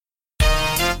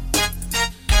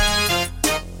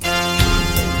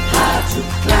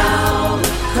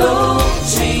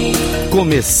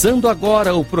Começando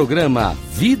agora o programa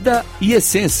Vida e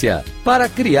Essência, para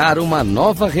criar uma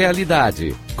nova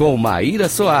realidade, com Maíra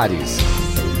Soares.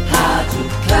 Rádio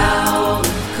Cloud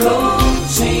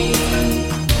Coaching.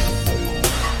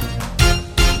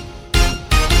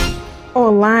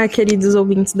 Olá, queridos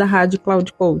ouvintes da Rádio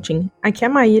Cloud Coaching. Aqui é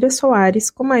a Maíra Soares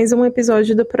com mais um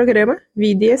episódio do programa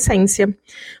Vida e Essência.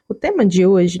 O tema de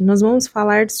hoje nós vamos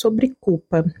falar sobre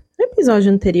culpa. No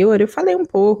episódio anterior eu falei um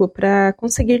pouco para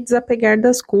conseguir desapegar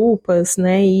das culpas,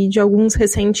 e de alguns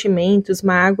ressentimentos,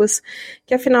 mágoas,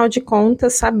 que afinal de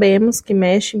contas sabemos que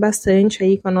mexe bastante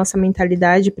aí com a nossa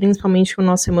mentalidade, principalmente com o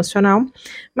nosso emocional,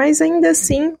 mas ainda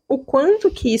assim o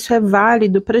quanto que isso é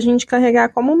válido para a gente carregar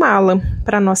como mala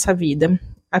para a nossa vida.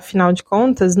 Afinal de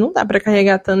contas, não dá para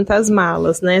carregar tantas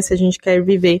malas, se a gente quer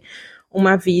viver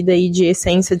uma vida aí de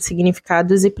essência, de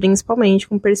significados e principalmente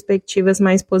com perspectivas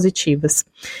mais positivas.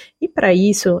 E para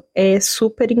isso é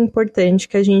super importante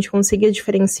que a gente consiga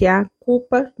diferenciar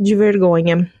culpa de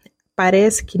vergonha.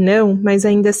 Parece que não, mas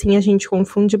ainda assim a gente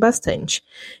confunde bastante.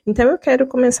 Então eu quero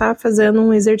começar fazendo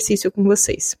um exercício com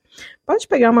vocês. Pode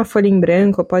pegar uma folha em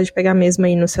branco, pode pegar mesmo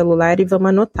aí no celular e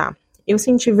vamos anotar. Eu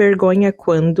senti vergonha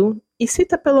quando... E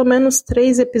cita pelo menos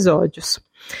 3 episódios.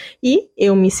 E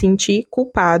eu me senti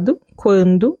culpado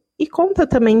quando... E conta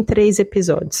também 3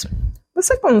 episódios.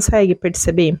 Você consegue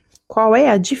perceber qual é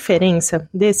a diferença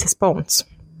desses pontos?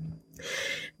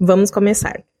 Vamos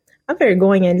começar. A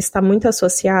vergonha ela está muito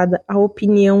associada à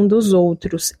opinião dos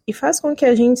outros e faz com que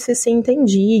a gente se sinta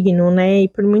indigno, e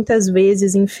por muitas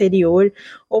vezes inferior,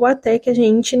 ou até que a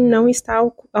gente não está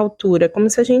à altura, como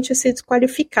se a gente se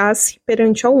desqualificasse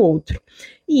perante ao outro.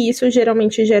 E isso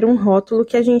geralmente gera um rótulo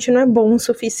que a gente não é bom o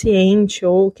suficiente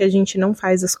ou que a gente não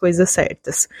faz as coisas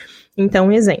certas.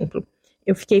 Então, exemplo,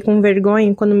 eu fiquei com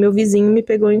vergonha quando meu vizinho me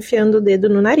pegou enfiando o dedo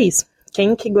no nariz.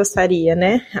 Quem que gostaria,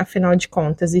 Afinal de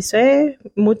contas, isso é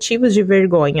motivos de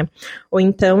vergonha. Ou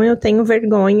então eu tenho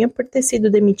vergonha por ter sido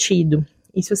demitido.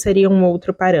 Isso seria um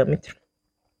outro parâmetro.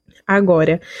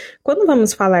 Agora, quando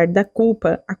vamos falar da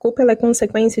culpa, a culpa ela é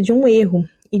consequência de um erro.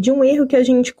 E de um erro que a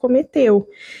gente cometeu.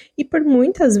 E por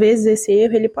muitas vezes esse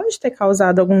erro ele pode ter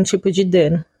causado algum tipo de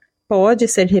dano. Pode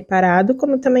ser reparado,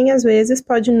 como também às vezes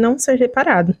pode não ser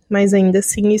reparado, mas ainda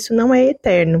assim isso não é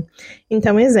eterno.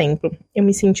 Então, exemplo, eu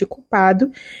me senti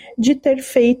culpado de ter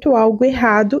feito algo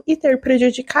errado e ter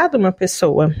prejudicado uma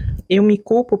pessoa. Eu me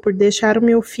culpo por deixar o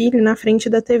meu filho na frente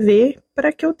da TV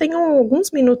para que eu tenha alguns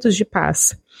minutos de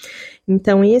paz.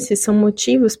 Então, esses são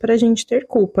motivos para a gente ter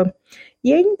culpa.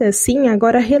 E ainda assim,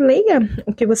 agora releia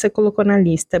o que você colocou na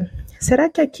lista. Será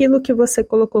que aquilo que você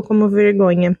colocou como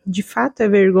vergonha, de fato é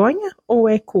vergonha ou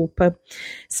é culpa?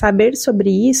 Saber sobre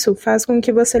isso faz com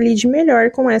que você lide melhor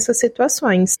com essas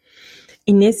situações.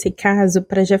 E nesse caso,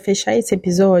 para já fechar esse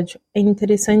episódio, é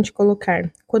interessante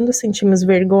colocar, quando sentimos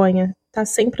vergonha, está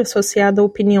sempre associado à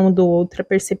opinião do outro, à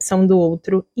percepção do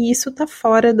outro, e isso está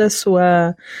fora da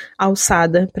sua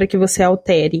alçada para que você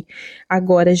altere.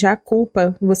 Agora, já a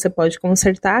culpa, você pode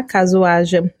consertar caso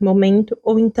haja momento,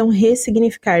 ou então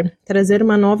ressignificar, trazer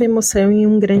uma nova emoção e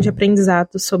um grande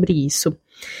aprendizado sobre isso.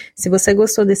 Se você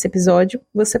gostou desse episódio,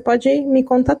 você pode me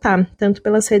contatar, tanto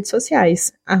pelas redes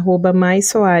sociais,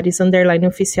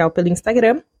 @maisoares_oficial pelo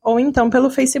Instagram, ou então pelo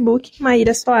Facebook,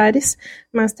 Maíra Soares,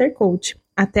 Master Coach.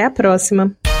 Até a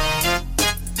próxima!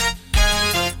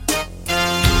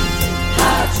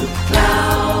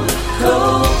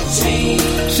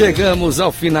 Chegamos ao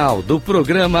final do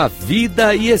programa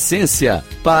Vida e Essência,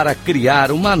 para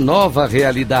criar uma nova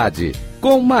realidade,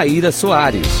 com Maíra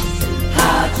Soares.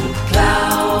 Rádio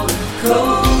Cloud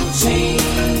Coaching.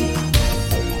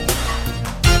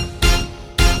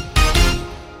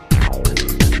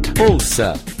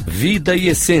 Ouça Vida e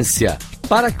Essência,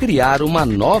 para criar uma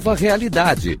nova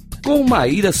realidade, com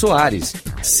Maíra Soares,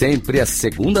 sempre às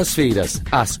segundas-feiras,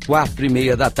 às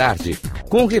 4:30 da tarde,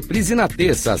 com reprise na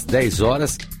terça às 10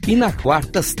 horas e na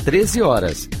quarta às 13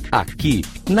 horas, aqui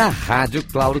na Rádio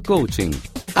Cloud Coaching.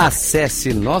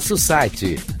 Acesse nosso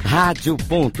site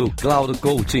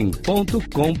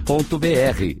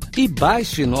radio.cloudcoaching.com.br e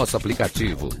baixe nosso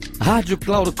aplicativo. Rádio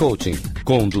Cloud Coaching,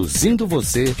 conduzindo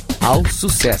você ao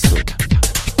sucesso.